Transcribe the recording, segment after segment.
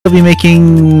we'll be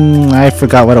making... I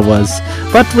forgot what it was.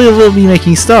 But we will be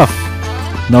making stuff.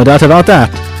 No doubt about that.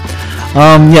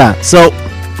 Yeah, so...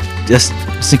 Just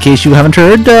in case you haven't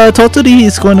heard, Totori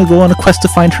is going to go on a quest to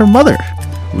find her mother.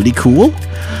 Really cool.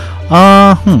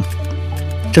 I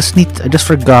just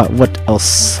forgot what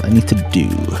else I need to do.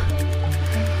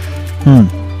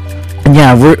 And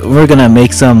yeah, we're gonna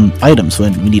make some items.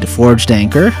 When we need a forged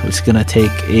anchor, which is gonna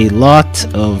take a lot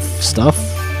of stuff.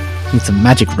 Need some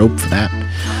magic rope for that.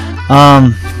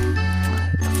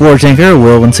 Forged anchor,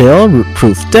 whirlwind sail,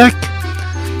 proof deck,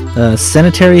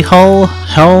 sanitary hull,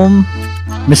 helm,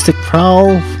 mystic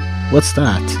prow. What's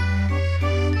that?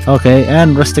 Okay,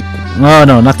 and rustic. Oh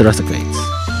no, not the rustic weights.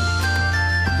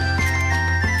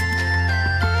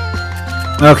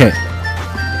 Okay.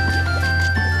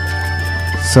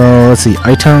 So let's see,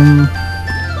 item.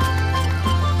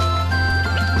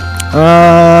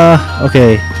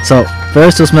 Okay. So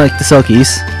first, let's make the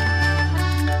silkies.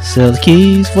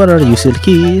 Silkies. What are you,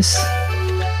 silkies?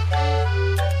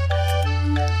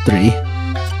 3.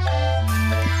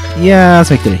 Yeah,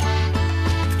 let's make 3.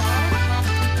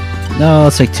 No,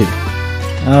 let's make 2.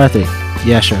 3.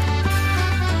 Yeah, sure.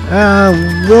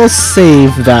 We'll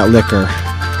save that liquor.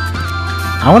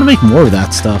 I want to make more of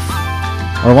that stuff.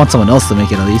 Or I want someone else to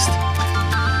make it at least.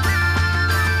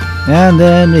 And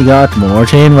then we got more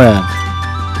chain web.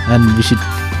 And we should,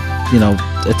 you know,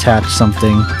 attach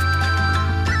something.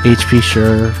 HP,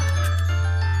 sure.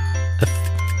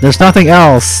 There's nothing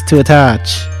else to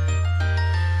attach.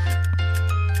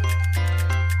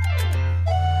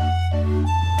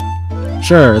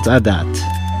 Sure, let's add that.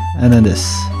 And then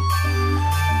this.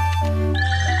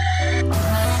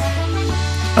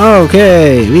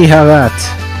 Okay, we have that.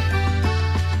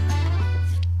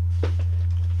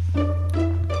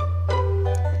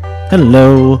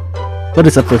 Hello. What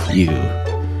is up with you?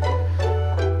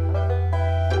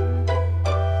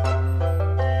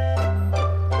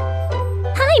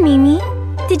 Hi, Mimi.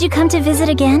 Did you come to visit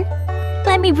again?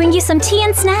 Let me bring you some tea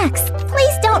and snacks.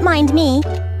 Please don't mind me.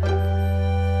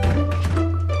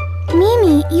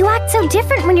 Mimi, you act so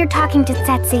different when you're talking to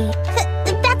Setsi.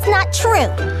 That's not true.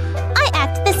 I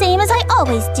act the same as I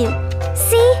always do.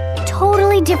 See?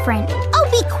 Totally different. Oh,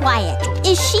 be quiet.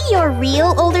 Is she your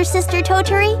real older sister,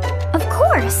 Totori? Of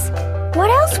course. What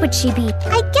else would she be?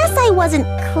 I guess I wasn't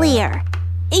clear.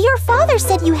 Your father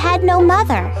said you had no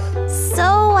mother.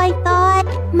 So I thought...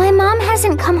 My mom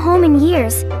hasn't come home in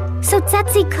years. So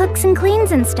Setsi cooks and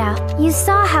cleans and stuff. You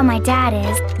saw how my dad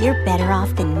is. You're better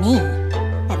off than me.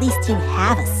 At least you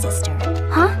have a sister.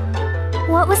 Huh?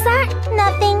 What was that?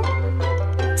 Nothing.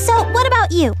 So, what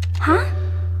about you? Huh?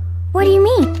 What do you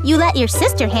mean? You let your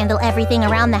sister handle everything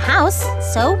around the house,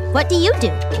 so what do you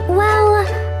do? Well,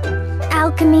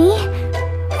 alchemy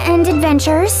and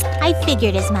adventures. I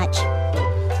figured as much.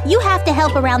 You have to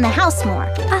help around the house more.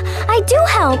 I do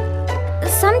help.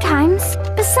 Sometimes.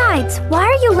 Besides, why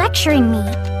are you lecturing me?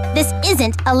 This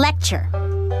isn't a lecture.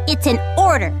 It's an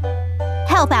order.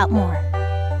 Help out more.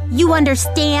 You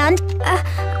understand?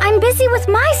 I'm busy with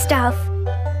my stuff.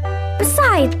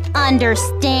 Besides...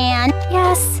 Understand?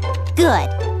 Yes. Good.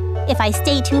 If I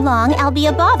stay too long, I'll be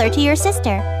a bother to your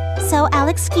sister. So I'll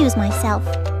excuse myself.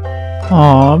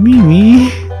 Aw, Mimi.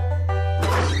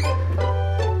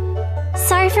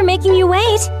 Sorry for making you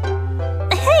wait.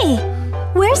 Hey,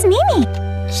 where's Mimi?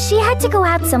 She had to go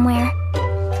out somewhere.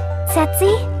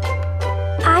 Setsi,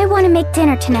 I want to make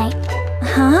dinner tonight.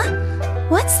 Huh?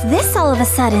 What's this all of a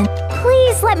sudden?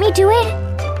 Please let me do it.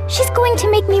 She's going to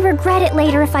make me regret it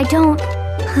later if I don't.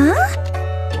 Huh?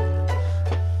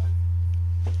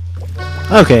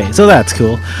 Okay, so that's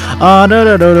cool.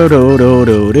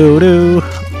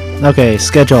 Okay,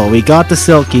 schedule. We got the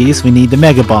silkies. We need the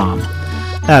mega bomb.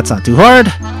 That's not too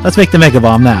hard. Let's make the mega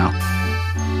bomb now.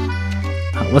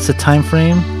 What's the time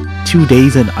frame? 2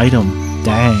 days an item.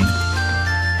 Dang.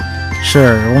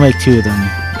 Sure, we'll make 2 of them.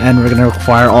 And we're gonna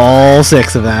require all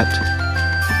 6 of that.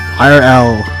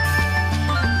 IRL.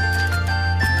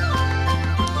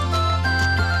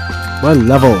 What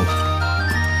level?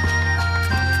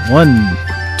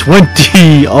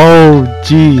 120! Oh,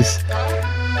 jeez.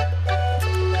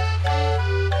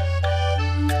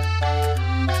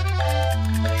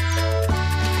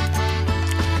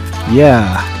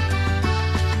 Yeah.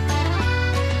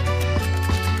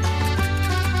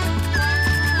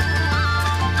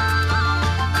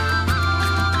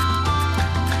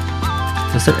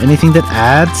 Is there anything that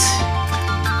adds?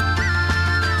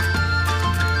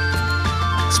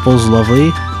 Expose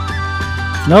lovely.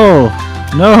 No!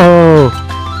 No!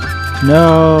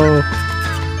 No!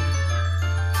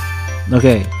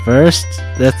 Okay, first,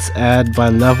 let's add by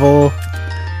level.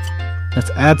 Let's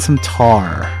add some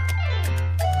tar.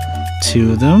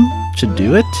 2 of them should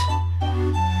do it.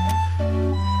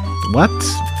 What?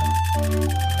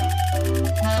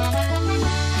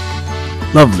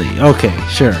 Lovely. Okay,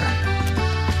 sure.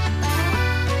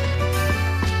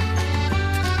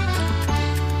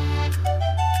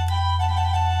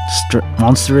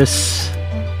 Monstrous.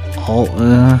 All.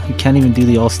 You can't even do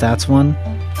the all stats one.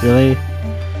 Really?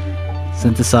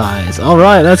 Synthesize. All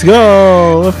right, let's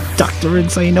go. Dr.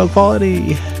 Insane No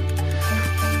Quality.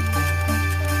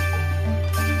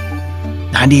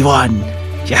 91.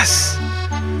 Yes.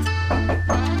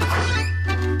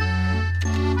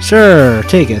 Sure,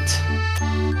 take it.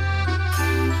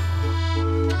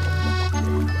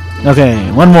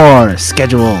 Okay, one more.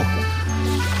 Schedule.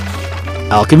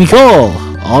 Alchemy Coal.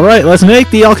 Alright, let's make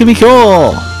the Alchemy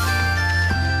Coal.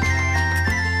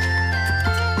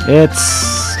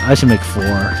 I should make 4.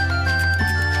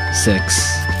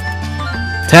 6.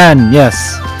 10,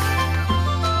 yes.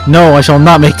 No, I shall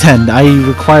not make 10. I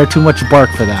require too much bark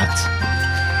for that.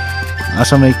 I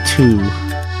shall make 2.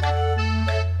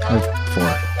 Or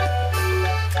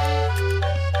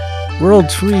 4. World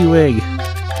Tree Wig.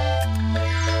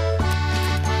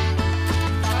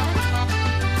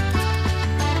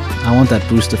 I want that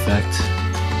boost effect.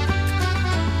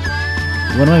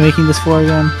 What am I making this for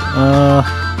again?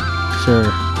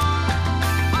 Sure.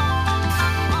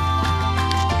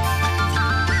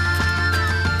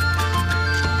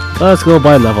 Let's go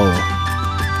by level.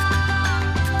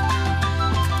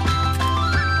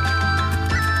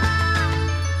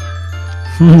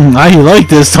 I like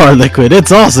this Star Liquid,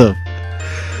 it's awesome!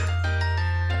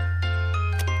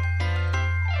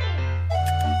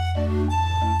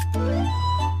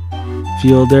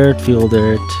 Feel dirt, feel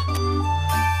dirt.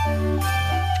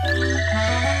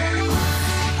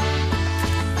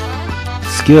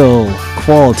 Skill,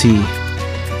 quality,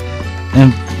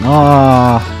 and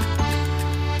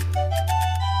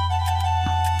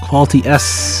quality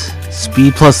S,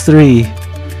 speed +3.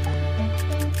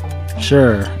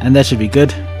 Sure, and that should be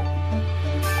good.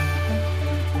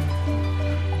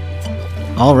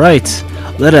 Alright,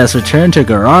 let us return to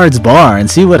Gerard's bar and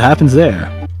see what happens there.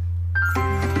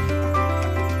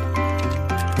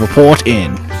 Report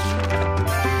in.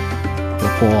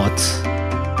 Report.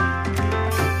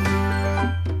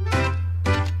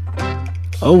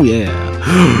 Oh yeah.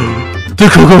 The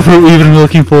cocoa fruit we've been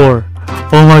looking for.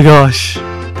 Oh my gosh.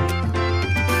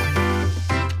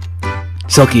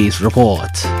 Silky's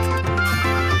report.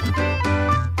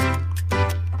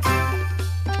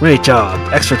 Great job.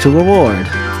 Extra to reward.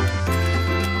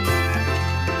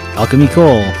 Alchemy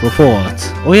Coal report.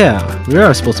 Oh yeah, we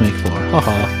are supposed to make 4.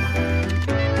 Haha.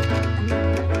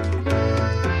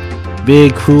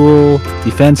 Big, cool,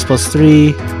 defense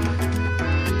 +3.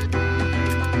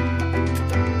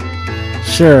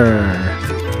 Sure.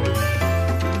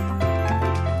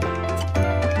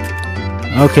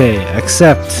 Okay,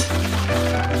 accept.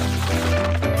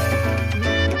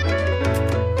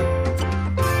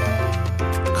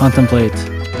 Contemplate.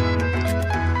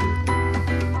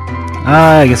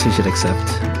 I guess we should accept.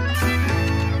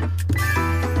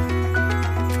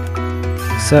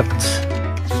 Accept.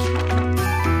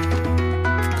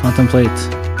 Contemplate.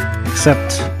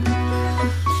 Accept.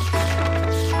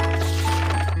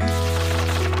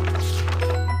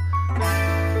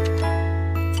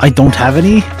 I don't have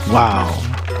any? Wow.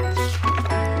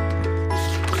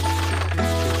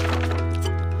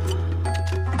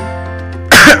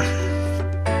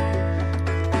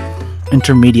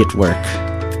 Intermediate work.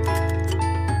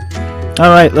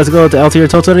 Alright, let's go to Atelier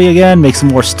Totori again, make some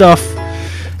more stuff.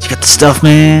 You got the stuff,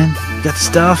 man. You got the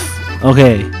stuff?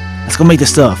 Okay. Let's go make this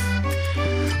stuff.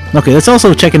 Okay, let's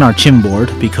also check in our chim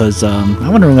board because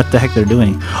I'm wondering what the heck they're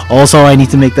doing. Also, I need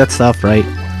to make that stuff, right?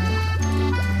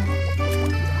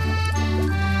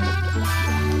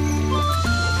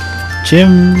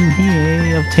 Chim,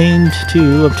 yay, obtained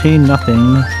 2, obtained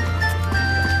nothing.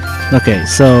 Okay,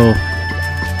 so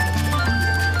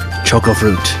Choco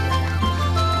Fruit.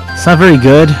 It's not very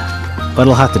good, but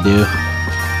it'll have to do.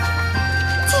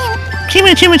 Chim.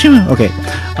 Okay.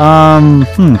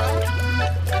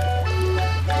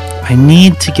 I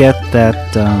need to get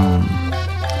that,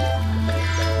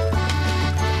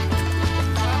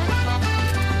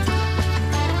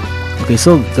 Okay,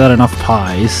 still got enough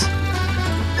pies.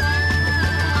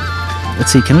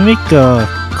 Let's see, can we make a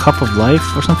cup of life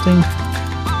or something?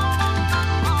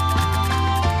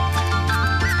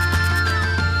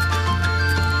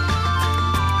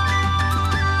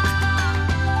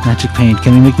 Magic paint.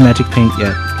 Can we make magic paint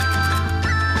yet?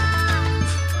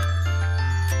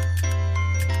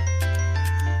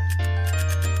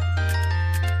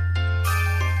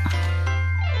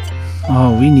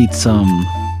 Oh, we need some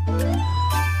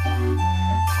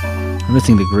We're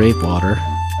missing the grape water.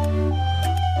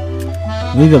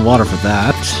 We need the water for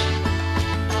that.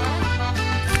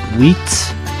 Wheat.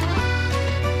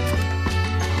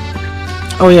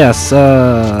 Oh yes,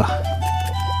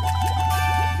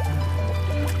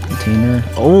 container.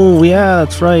 Oh yeah,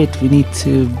 that's right. We need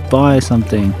to buy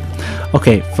something.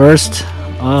 Okay, first,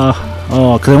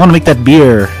 oh, because I want to make that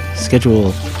beer.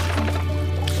 Schedule.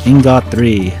 Ingot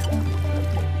 3.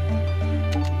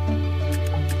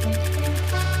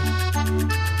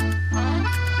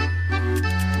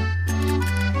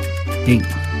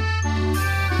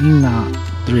 Ingot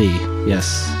 3.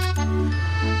 Yes.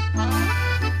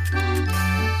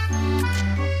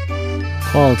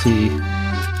 Quality.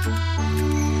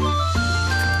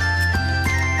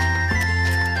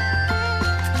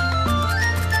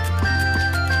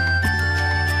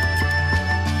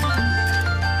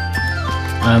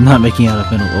 I'm not making out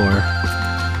of mineral ore.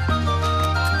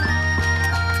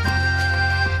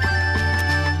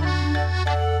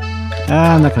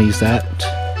 I'm not gonna use that.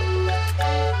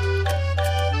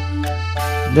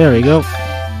 There we go.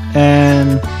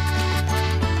 And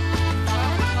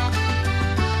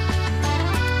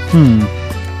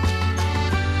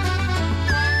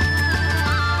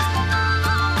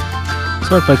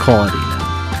sort by quality then.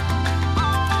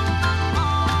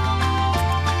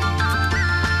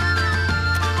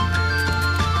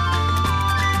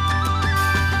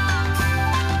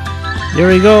 There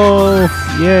we go!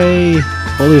 Yay!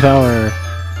 Holy power.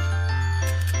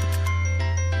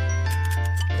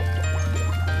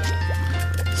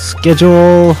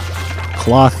 Schedule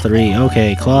cloth 3.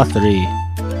 Okay, cloth 3.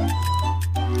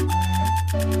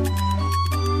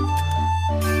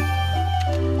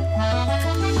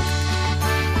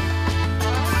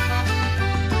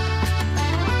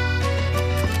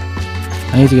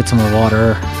 I need to get some more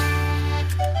water.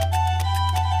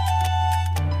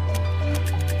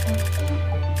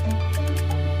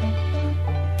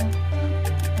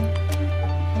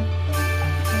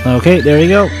 Okay, there you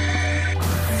go.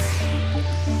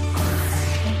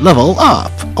 Level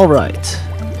up! Alright.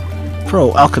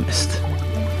 Pro Alchemist.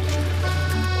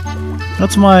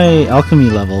 What's my alchemy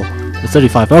level? It's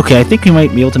 35. Okay, I think we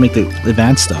might be able to make the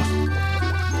advanced stuff.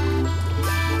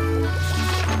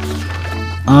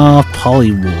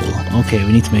 Poly wool. Okay,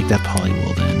 we need to make that poly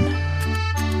wool then.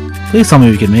 Please tell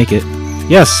me we can make it.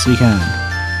 Yes, we can.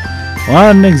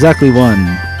 One, exactly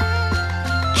one.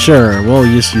 Sure, we'll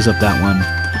just use up that one.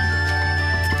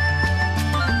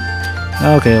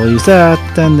 Okay, we'll use that,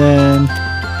 and then...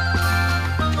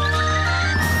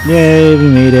 Yay, we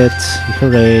made it.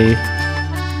 Hooray.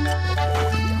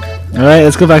 Alright,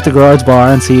 let's go back to Gerard's bar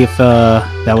and see if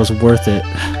that was worth it.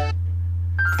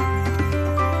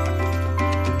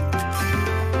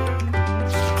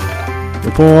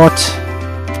 Report.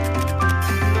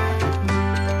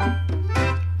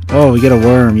 Oh, we get a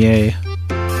worm, yay.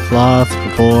 Cloth,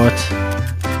 report.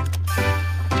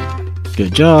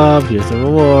 Good job, here's the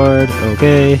reward.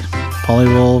 Okay.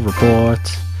 Polyroll, report.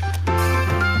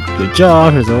 Good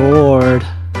job, here's the reward.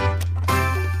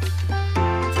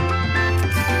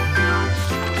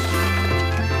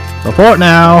 Report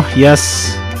now,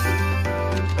 yes.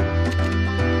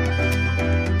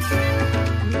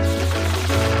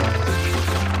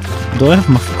 Do I have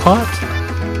Mufflecot?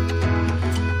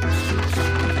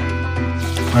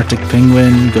 Arctic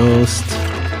Penguin, Ghost.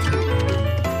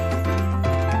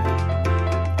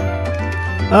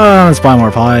 Let's buy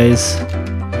more pies.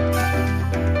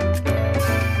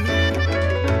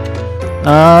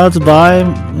 Let's buy...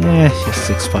 just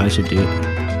 6 pies should do.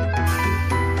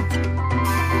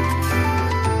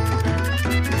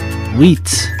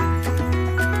 Wheat.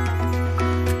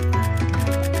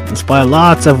 Let's buy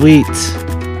lots of wheat.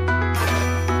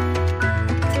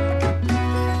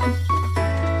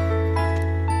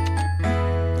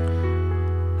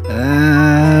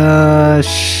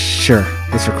 Sure.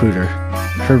 This recruiter.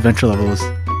 Her adventure level is...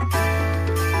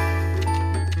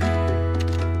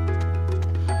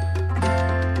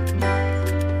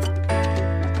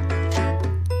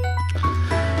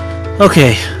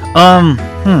 Okay.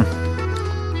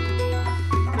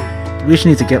 We just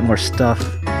need to get more stuff.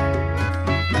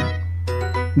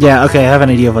 Yeah, okay, I have an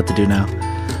idea of what to do now.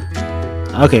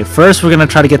 Okay, first we're gonna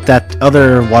try to get that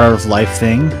other Water of Life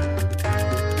thing.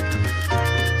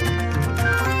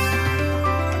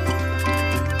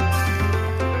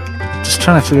 Just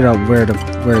trying to figure out where to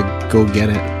go get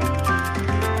it.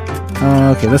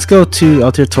 Okay, let's go to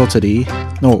Atelier Totori.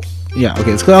 No, yeah,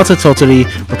 okay, let's go to Totori,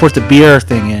 report the beer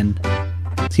thing in.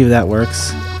 See if that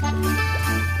works.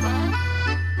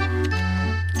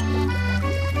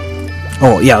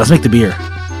 Oh, yeah, let's make the beer.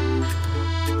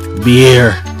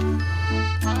 Beer.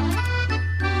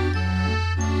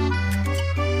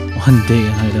 1 day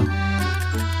an item.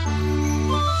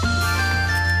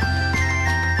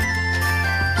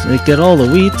 So they get all the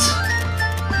wheat.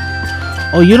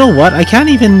 Oh, you know what? I can't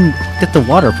even get the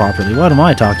water properly. What am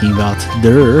I talking about?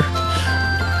 Durr.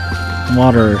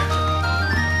 Water.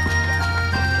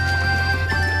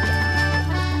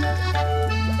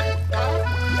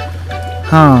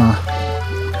 Huh.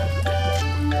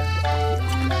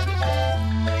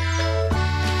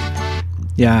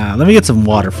 Yeah, let me get some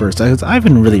water first. I've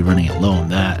been really running low on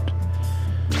that.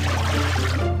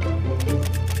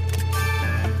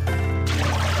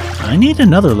 I need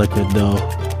another liquid though,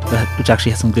 which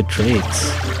actually has some good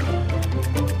traits.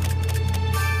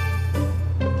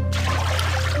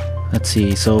 Let's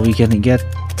see, so we can get...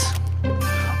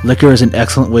 Liquor is an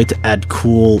excellent way to add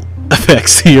cool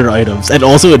effects to your items, and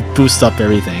also it boosts up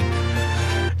everything.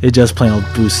 It just plain old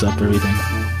boosts up everything.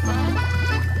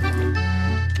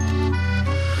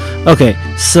 Okay,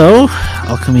 so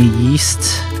alchemy yeast.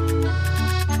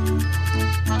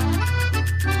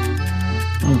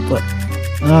 Oh, but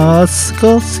let's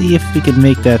go see if we can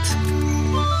make that.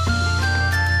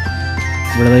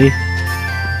 Really?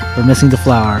 We're missing the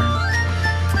flour.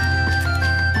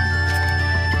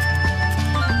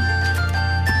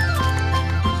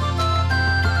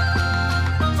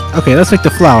 Okay, let's make the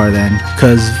flour then,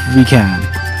 because we can.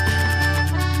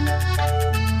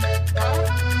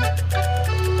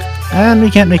 And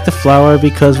we can't make the flour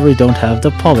because we don't have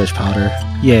the polish powder.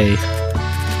 Yay.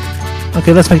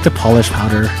 Okay, let's make the polish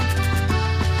powder.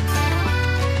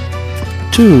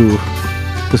 2.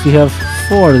 Because we have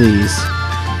 4 of these.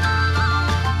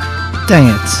 Dang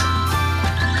it.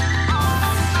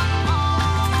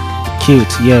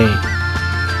 Cute, yay.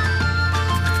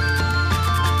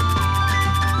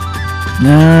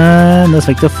 And let's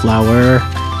make the flour.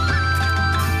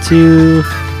 2.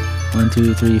 1,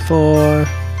 2, 3, 4.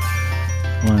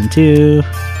 1, 2.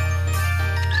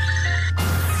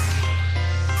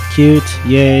 Cute,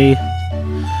 yay.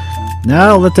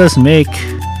 Now let us make...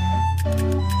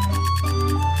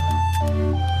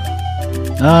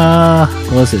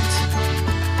 what was it?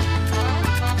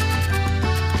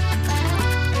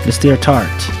 Mr. Tart.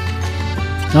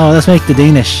 No, let's make the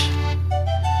Danish.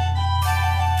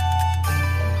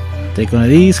 Take one of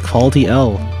these, quality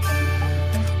L.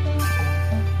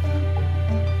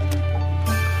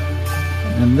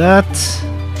 And that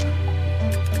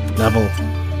level.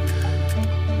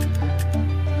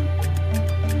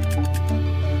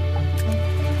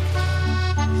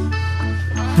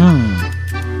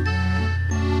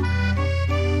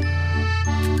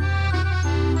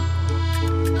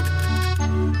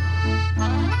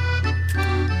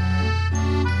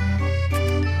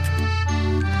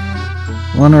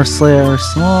 Lunar Slayer,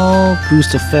 small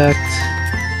boost effect.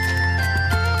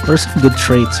 What are some good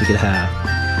traits we could have?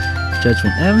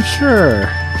 Judgment M, sure.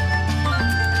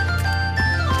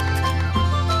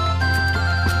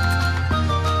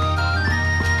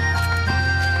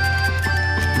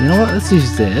 You know what? Let's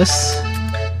use this.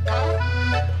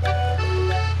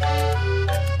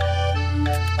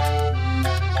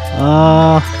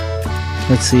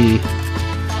 Let's see.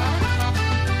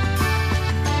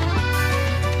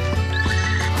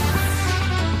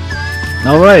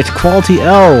 Alright, quality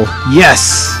L.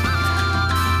 Yes!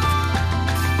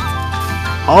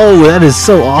 Oh, that is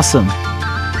so awesome.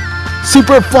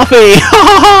 Super fluffy!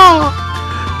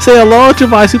 Say hello to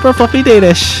my super fluffy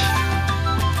Danish.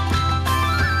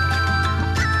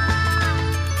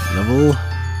 Level.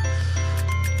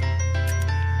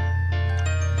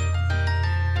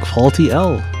 Quality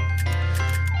L.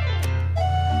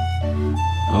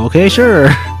 Okay, sure.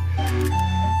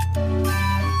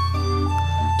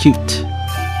 Cute.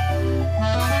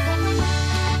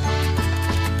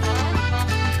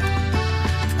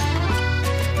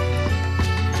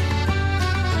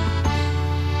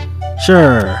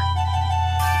 Sure.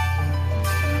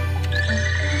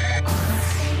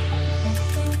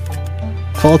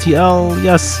 Quality L,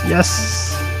 yes,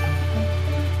 yes.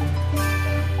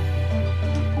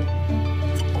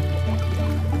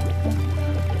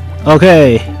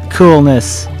 Okay,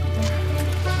 coolness.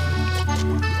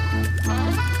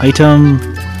 Item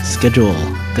schedule.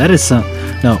 That is some.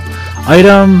 No.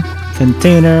 Item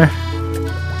container.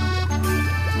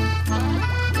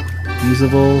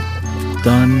 Usable.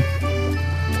 Done.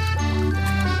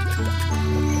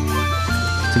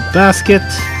 To basket.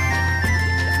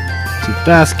 To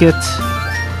basket.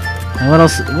 And what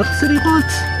else? What did he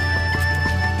want?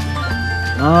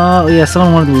 Oh, yeah,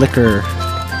 someone wanted liquor.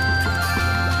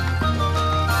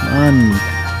 Done.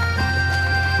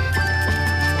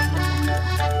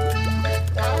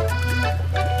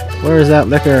 Where is that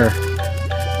liquor?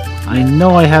 I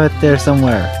know I have it there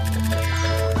somewhere.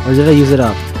 Or did I use it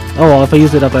up? Oh, well, if I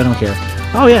use it up, I don't care.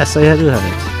 Oh, yes, I do have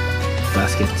it.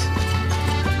 Basket.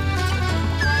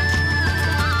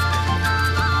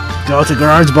 Go to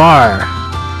Gerard's bar.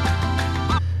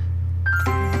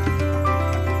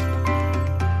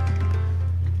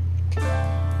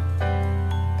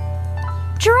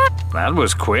 Gerard, That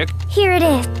was quick. here it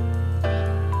is.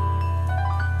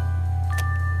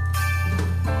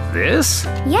 This?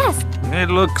 Yes, It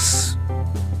looks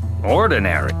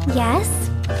ordinary. yes.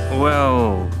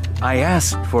 Well, I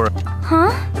asked for...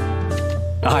 Huh?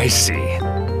 I see.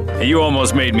 You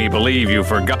almost made me believe you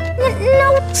forgot.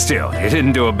 No. Still, you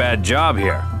didn't do a bad job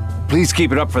here. Please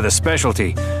keep it up for the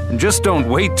specialty. Just don't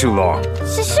wait too long.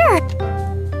 Sure.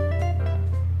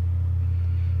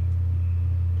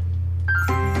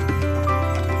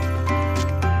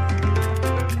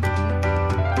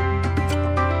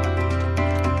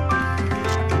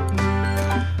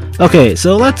 Okay,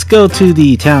 so let's go to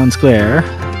the town square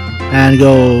and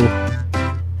go.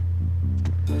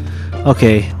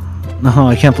 Okay. No,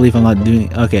 I can't believe I'm not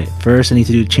doing. Okay, first I need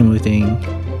to do the Chimu thing.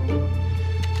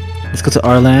 Let's go to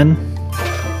Arlan.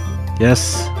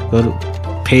 Yes, go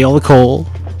to pay all the coal.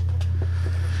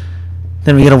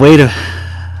 Then we gotta wait.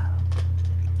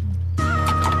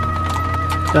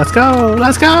 Let's go!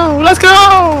 Let's go! Let's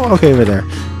go! Okay, we're there.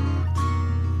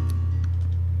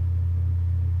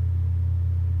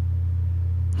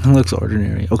 Looks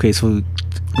ordinary. Okay, so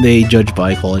they judge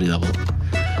by quality level.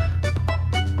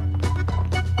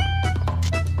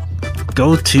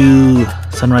 Go to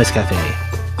Sunrise Cafe.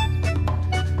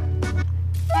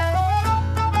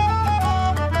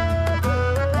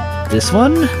 This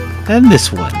one and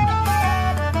this one.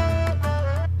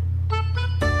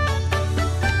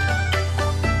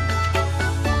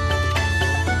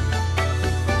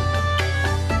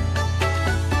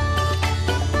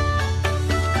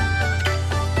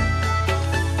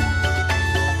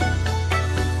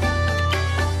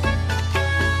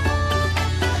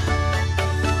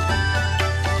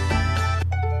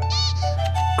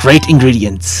 Great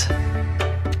ingredients.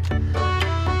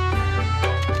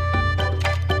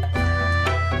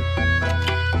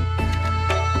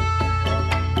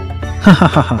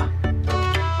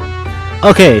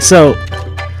 Okay, so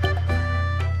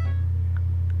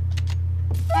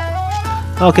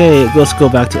okay, let's go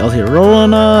back to Atelier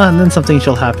Rorona, and then something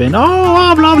shall happen.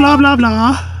 Oh, blah blah blah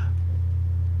blah.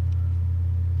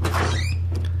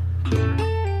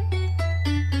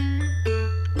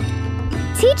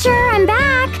 Teacher, I'm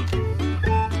back.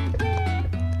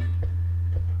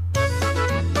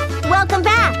 Welcome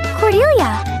back!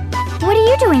 Cordelia, what are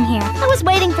you doing here? I was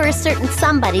waiting for a certain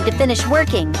somebody to finish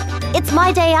working. It's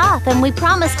my day off and we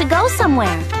promised to go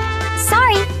somewhere.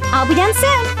 Sorry, I'll be done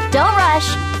soon. Don't rush.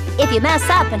 If you mess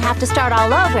up and have to start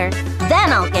all over,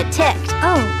 then I'll get ticked.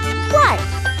 Oh, What?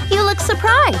 You look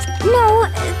surprised. no,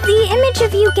 the image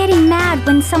of you getting mad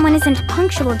when someone isn't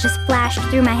punctual just flashed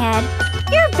through my head.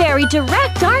 You're very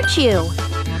direct, aren't you?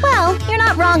 Well, you're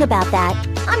not wrong about that.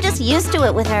 I'm just used to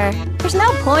it with her. There's no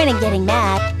point in getting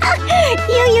mad.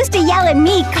 You used to yell at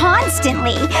me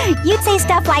constantly. You'd say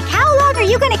stuff like, how long are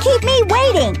you gonna keep me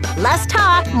waiting? Less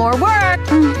talk, more work.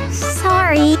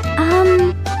 Sorry.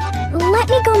 Let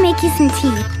me go make you some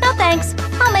tea. No thanks.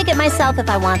 I'll make it myself if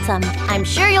I want some. I'm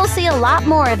sure you'll see a lot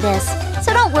more of this,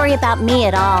 so don't worry about me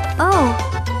at all. Oh,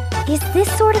 is this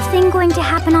sort of thing going to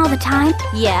happen all the time?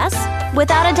 Yes,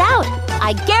 without a doubt.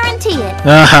 I guarantee it.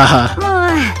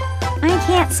 I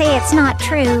can't say it's not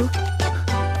true.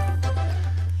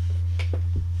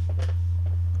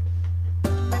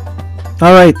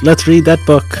 Alright, let's read that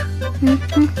book.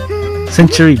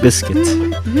 Century Biscuit.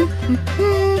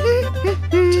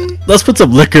 Let's put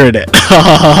some liquor in it.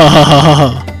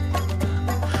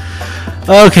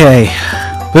 Okay.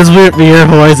 This beer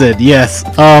poison, yes.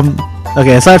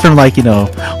 Okay, aside from like, you know,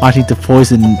 wanting to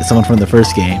poison someone from the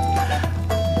first game.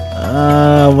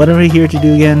 What are we here to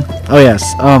do again? Oh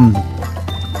yes,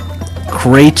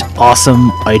 create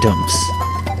awesome items.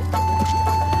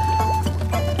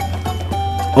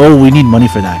 Oh, we need money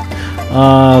for that.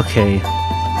 Okay.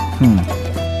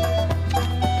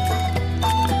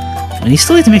 And you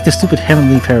still need to make the stupid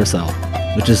heavenly parasol,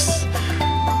 which is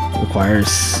requires.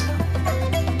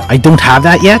 I don't have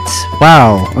that yet.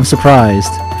 Wow, I'm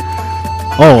surprised.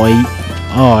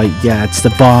 Oh, yeah, it's the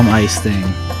bomb ice thing.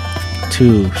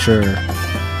 2, sure.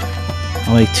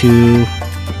 I'll make 2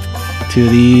 of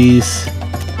these.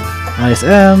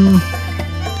 ISM.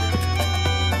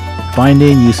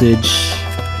 Binding usage.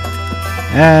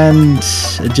 And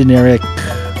a generic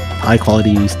high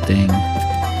quality use thing.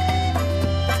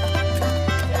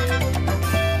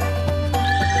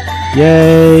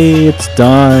 Yay, it's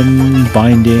done.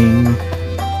 Binding.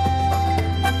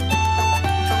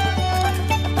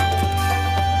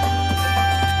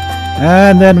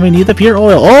 And then we need the pure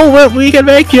oil. Oh, well, we can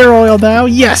make pure oil now.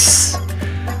 Yes!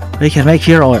 We can make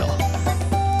pure oil.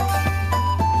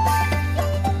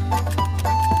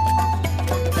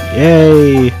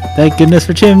 Yay! Thank goodness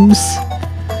for Chims.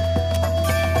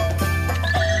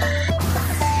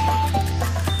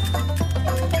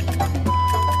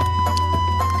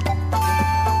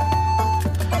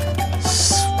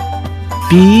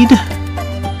 Speed.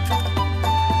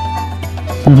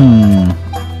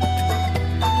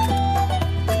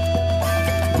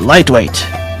 Lightweight.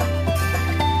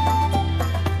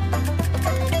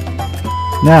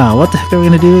 Now, what the heck are we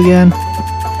gonna do again?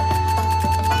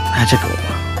 Magical.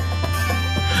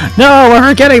 No, we're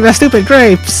forgetting the stupid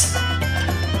grapes!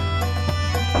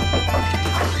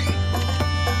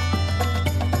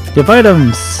 Give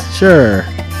items, sure.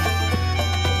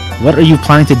 What are you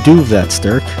planning to do with that,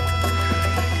 Stirk?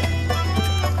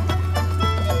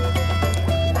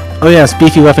 Oh yes,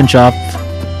 beefy weapon shop.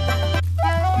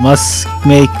 Must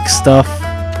make stuff.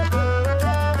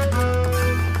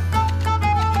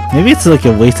 Maybe it's like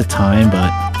a waste of time,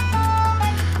 but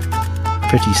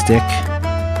pretty stick.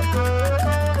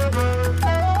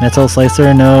 Metal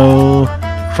slicer, no.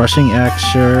 Crushing axe,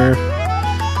 sure.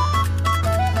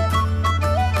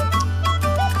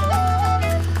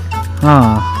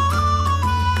 Huh.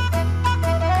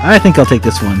 I think I'll take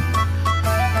this one.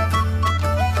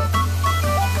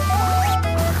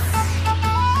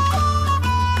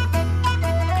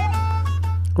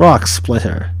 Rock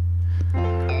splitter.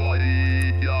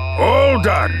 All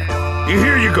done.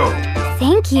 Here you go.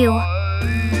 Thank you.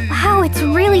 Wow, it's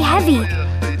really heavy.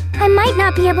 I might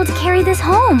not be able to carry this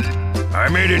home. I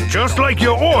made it just like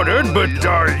you ordered, but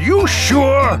are you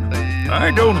sure?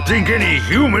 I don't think any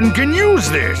human can use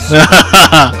this.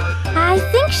 I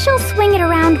think she'll swing it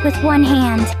around with one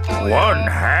hand. One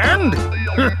hand?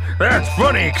 That's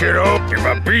funny, kiddo. If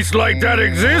a beast like that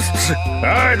exists,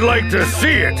 I'd like to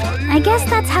see it. I guess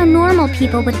that's how normal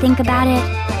people would think about it.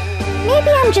 Maybe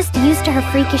I'm just used to her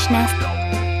freakishness.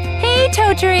 Hey,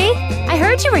 Totori! I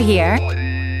heard you were here.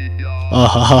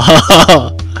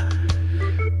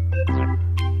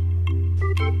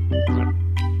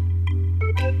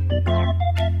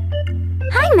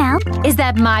 Hi, Mel. Is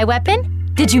that my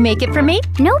weapon? Did you make it for me?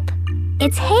 Nope.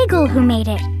 It's Hagel who made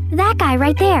it. That guy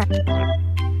right there.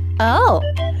 Oh.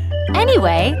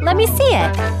 Anyway, let me see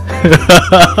it.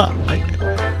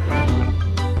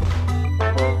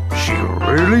 She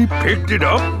really picked it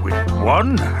up with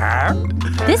one hand?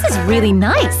 This is really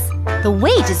nice. The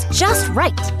weight is just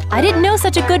right. I didn't know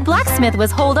such a good blacksmith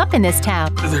was holed up in this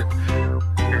town.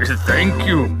 Thank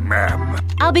you, ma'am.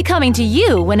 I'll be coming to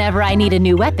you whenever I need a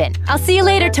new weapon. I'll see you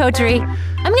later, Totori.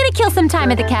 I'm gonna kill some time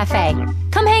at the cafe.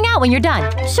 Come hang out when you're done.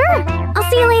 Sure. I'll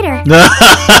see you later.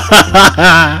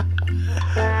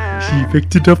 She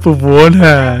picked it up with one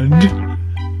hand.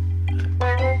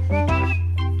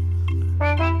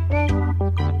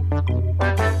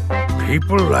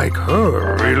 People like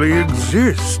her really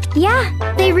exist. Yeah,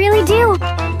 they really do.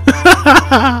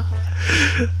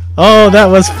 Oh, that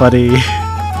was funny.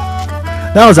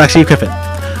 That was actually Pippin.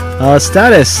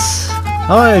 Status.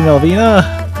 Hi, Melvina.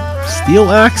 Steel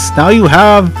axe. Now you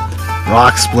have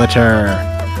rock splitter.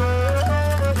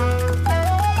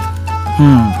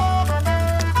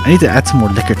 I need to add some more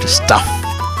liquor to stuff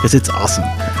because it's awesome.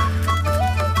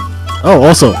 Oh,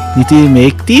 also need to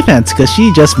make defense because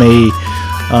she just made,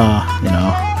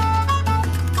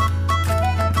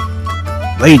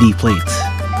 lady plate,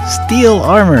 steel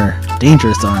armor,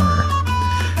 dangerous armor.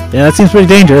 Yeah, that seems pretty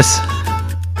dangerous.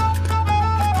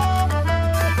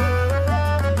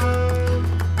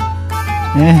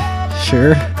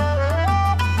 Sure.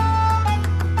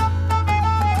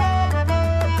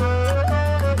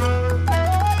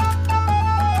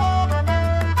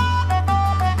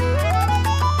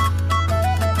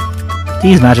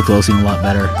 These magic glows seem a lot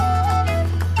better.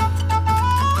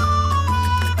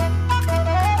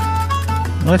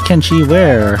 What can she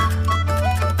wear?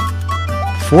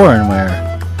 Foreign wear.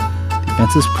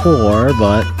 Defense is poor,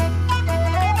 but...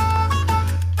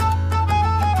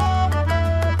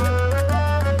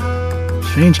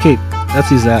 Strange cape.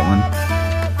 Let's use that one.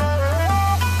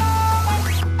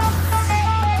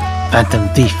 Phantom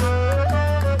Thief.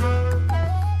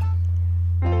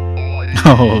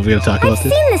 Oh, we're gonna talk about I've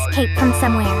this. seen this cape from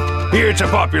somewhere. It's a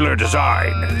popular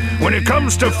design. When it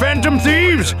comes to phantom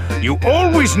thieves, you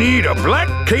always need a black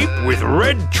cape with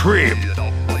red trim.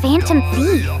 Phantom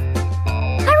Thief.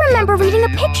 I remember reading a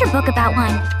picture book about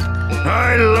one.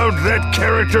 I loved that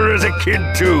character as a kid,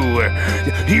 too.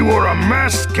 He wore a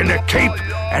mask and a cape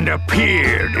and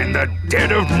appeared in the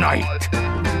dead of night.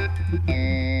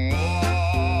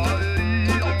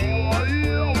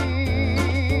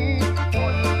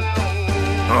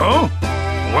 Oh?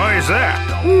 Why is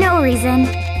that? No reason.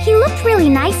 He looked really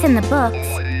nice in the books.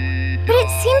 But it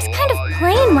seems kind of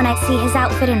plain when I see his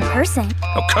outfit in person.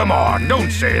 Oh, come on,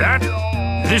 don't say that.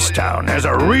 This town has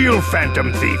a real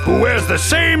phantom thief who wears the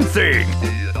same thing.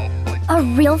 A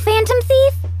real phantom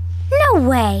thief? No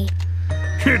way.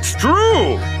 It's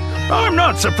true. I'm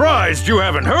not surprised you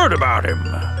haven't heard about him.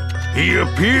 He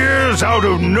appears out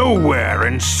of nowhere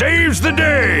and saves the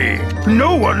day.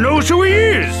 No one knows who he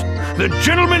is. The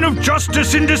gentleman of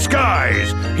justice in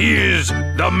disguise. He is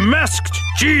the Masked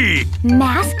G.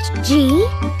 Masked G?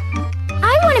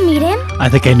 I want to meet him. I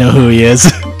think I know who he is.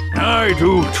 I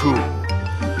do too.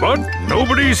 But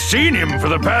nobody's seen him for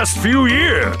the past few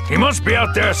years. He must be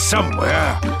out there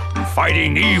somewhere,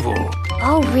 fighting evil.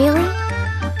 Oh, really?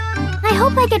 I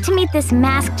hope I get to meet this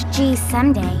Masked G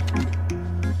someday.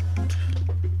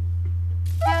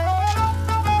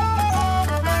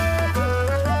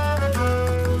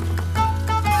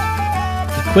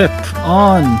 Equip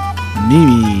on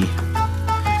Mimi.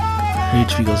 Her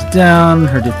HP goes down,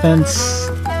 her defense.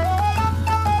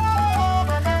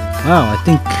 Wow, I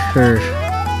think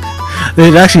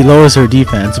it actually lowers her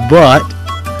defense, but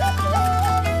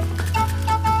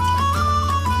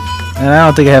and I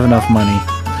don't think I have enough money.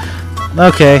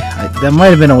 Okay, that might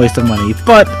have been a waste of money,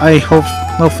 but I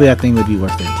hopefully that thing would be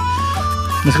worth it.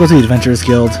 Let's go to the Adventurers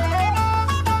Guild.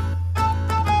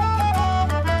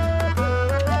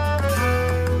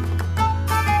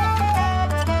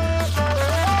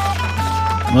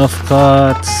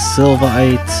 Muffcott,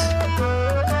 Silverite.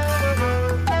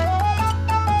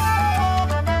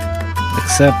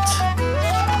 Accept.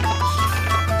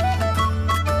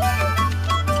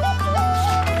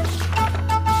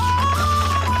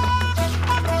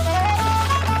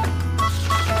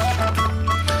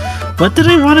 What did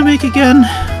I want to make again?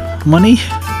 Money?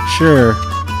 Sure.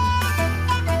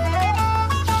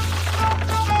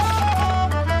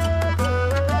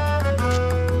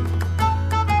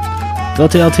 Go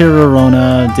to Atelier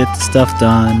Rorona, get the stuff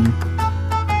done.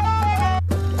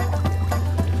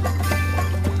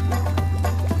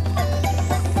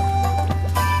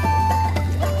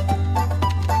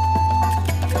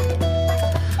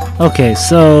 Okay,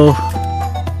 so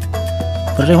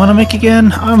what did I want to make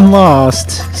again? I'm lost.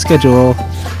 Schedule.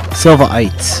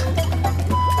 Silverite.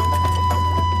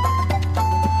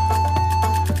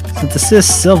 Synthesis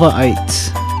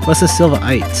Silverite. What's a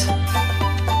Silverite?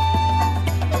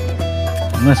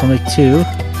 I might as well make 2.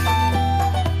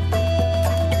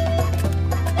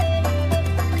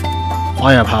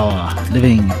 Firepower.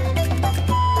 Living.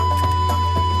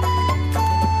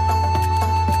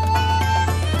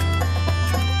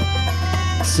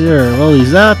 Sure, we'll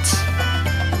use that.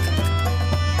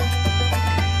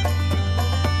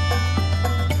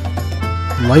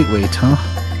 Lightweight, huh?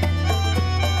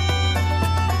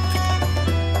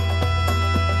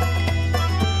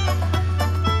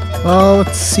 Well,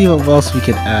 let's see what else we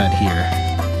could add here.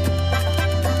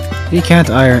 We can't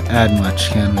add much,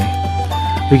 can we?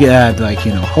 We could add, like,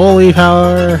 you know, holy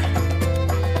power,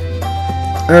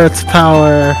 earth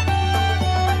power,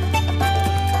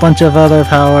 bunch of other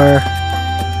power.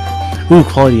 Ooh,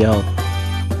 quality L.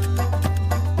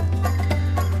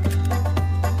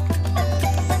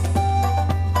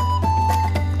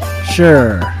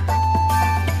 Sure.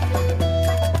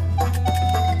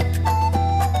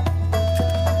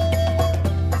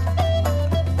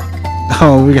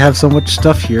 Oh, we have so much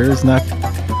stuff here, isn't that?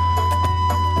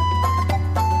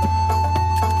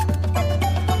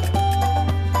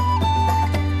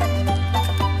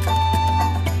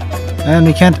 And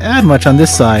we can't add much on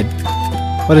this side.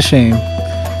 What a shame.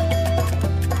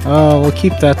 Oh, we'll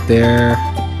keep that there.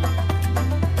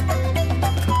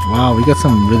 Wow, we got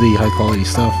some really high quality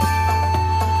stuff.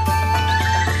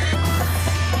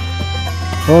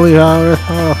 Holy power,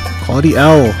 oh, quality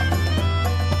L.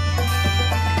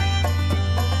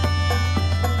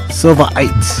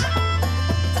 Silverite.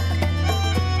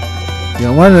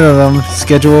 Yeah, one of them,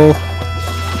 schedule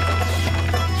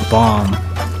bomb.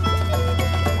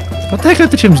 What the heck are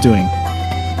the chimps doing?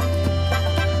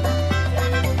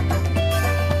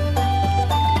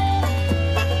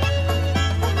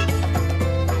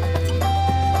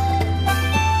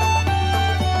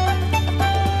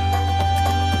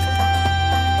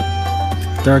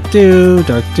 Dark dew,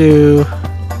 dark dew.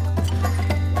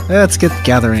 Let's get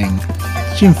gathering.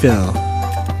 Chimfill.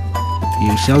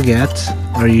 You shall get,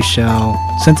 or you shall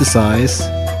synthesize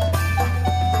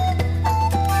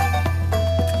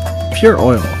pure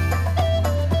oil.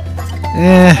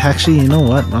 Actually, you know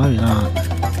what? Probably not.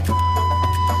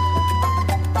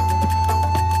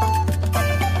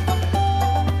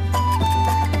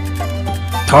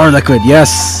 Tar liquid,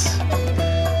 yes!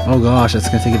 Oh gosh, that's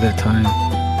gonna take a bit of time.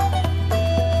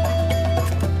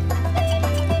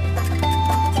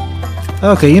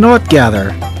 Okay, you know what?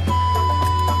 Gather.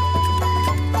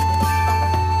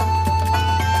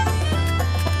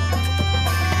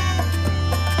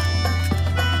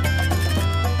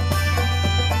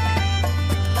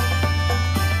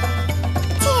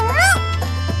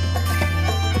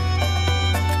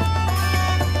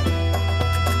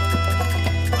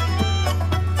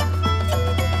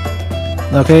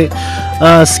 Okay,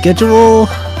 schedule.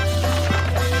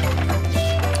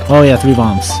 Oh yeah, 3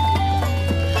 bombs.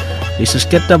 Let's just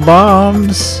get the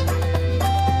bombs.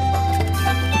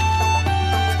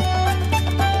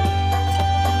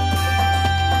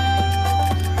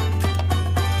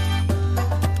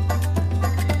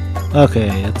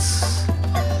 Okay, let's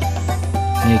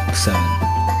make 7.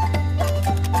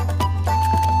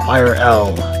 Fire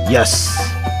L, yes.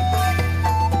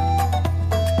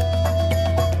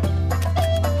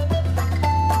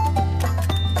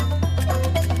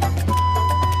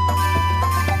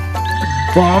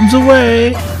 Bombs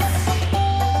away!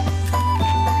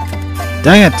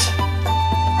 Dang it!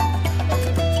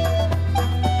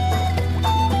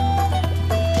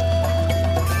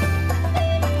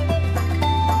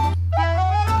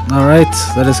 Alright,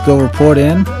 let us go report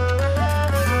in.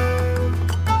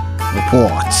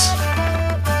 Report.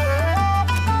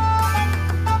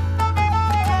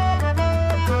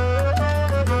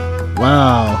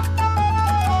 Wow.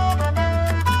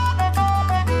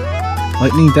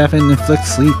 Lightning deafen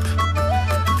inflicts sleep.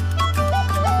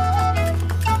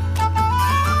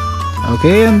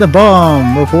 Okay, and the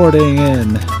bomb reporting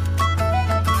in.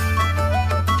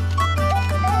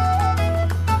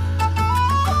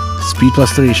 Speed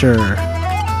 +3, sure.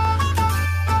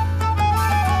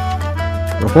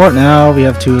 Report now, we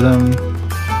have 2 of them.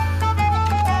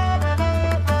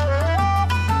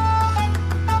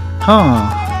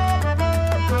 Huh.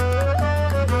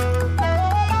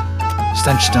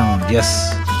 Stench stone,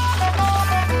 yes.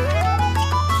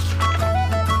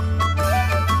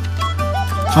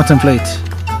 Contemplate.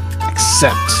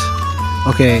 Accept.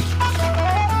 Okay.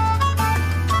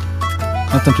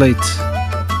 Contemplate.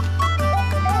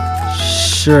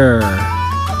 Sure.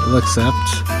 We'll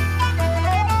accept.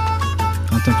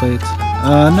 Contemplate.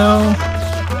 No.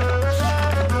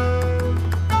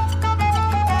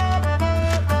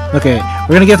 Okay,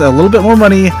 we're gonna get a little bit more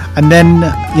money, and then,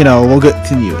 you know, we'll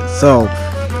continue. So,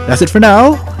 that's it for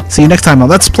now. See you next time on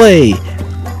Let's Play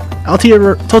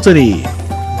Atelier Totori.